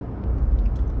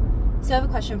So I have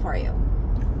a question for you.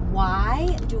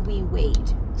 Why do we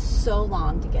wait so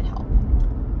long to get help?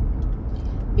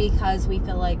 Because we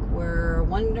feel like we're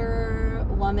Wonder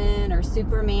Woman or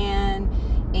Superman,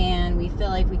 and we feel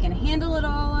like we can handle it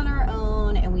all on our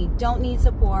own, and we don't need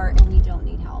support, and we don't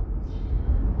need help.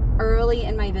 Early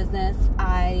in my business,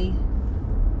 I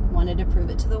wanted to prove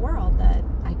it to the world that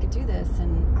I could do this,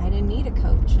 and I didn't need a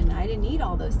coach, and I didn't need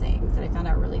all those things that I found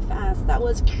out really fast. That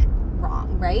was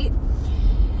wrong, right?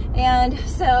 And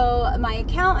so my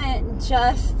accountant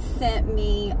just sent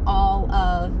me all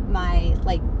of my,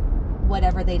 like,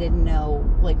 whatever they didn't know,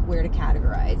 like, where to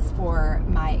categorize for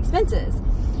my expenses.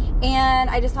 And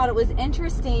I just thought it was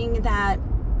interesting that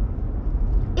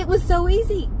it was so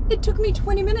easy. It took me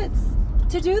 20 minutes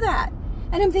to do that.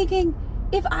 And I'm thinking,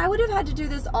 if I would have had to do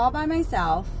this all by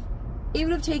myself, it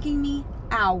would have taken me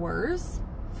hours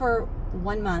for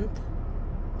 1 month.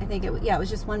 I think it was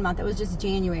just 1 month. It was just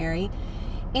January.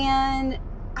 And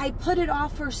I put it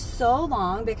off for so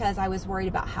long because I was worried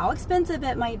about how expensive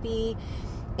it might be,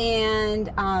 and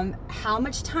how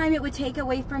much time it would take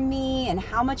away from me, and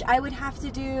how much I would have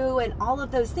to do, and all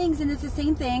of those things. And it's the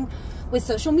same thing with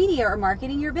social media or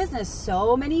marketing your business.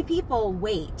 So many people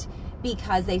wait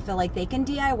because they feel like they can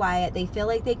DIY it. They feel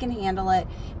like they can handle it.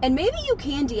 And maybe you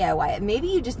can DIY it. Maybe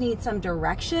you just need some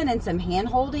direction and some hand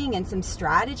holding and some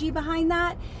strategy behind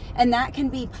that. And that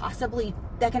can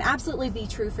absolutely be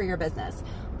true for your business.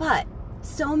 But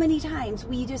so many times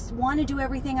we just want to do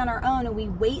everything on our own, and we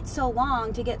wait so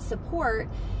long to get support.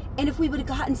 And if we would have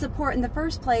gotten support in the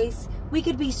first place, we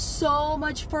could be so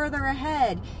much further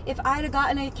ahead. If I'd have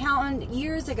gotten an accountant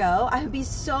years ago, I would be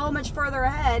so much further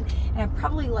ahead. And I've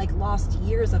probably lost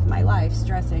years of my life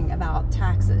stressing about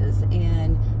taxes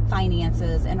and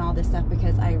finances and all this stuff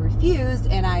because I refused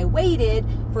and I waited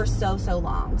for so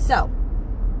long. So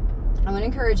I want to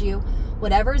encourage you,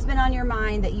 whatever's been on your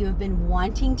mind that you have been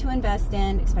wanting to invest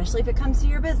in, especially if it comes to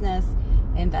your business,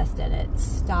 invest in it.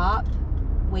 Stop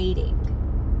waiting.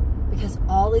 Because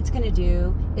all it's going to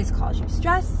do is cause you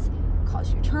stress,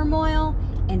 cause you turmoil,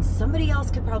 and somebody else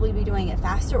could probably be doing it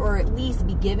faster, or at least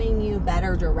be giving you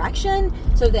better direction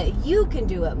so that you can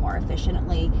do it more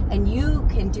efficiently, and you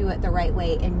can do it the right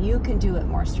way, and you can do it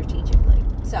more strategically.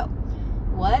 So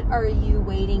what are you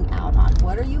waiting out on?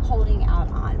 What are you holding out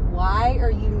on? Why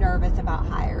are you nervous about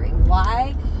hiring?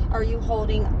 Why are you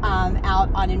holding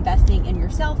out on investing in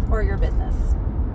yourself or your business?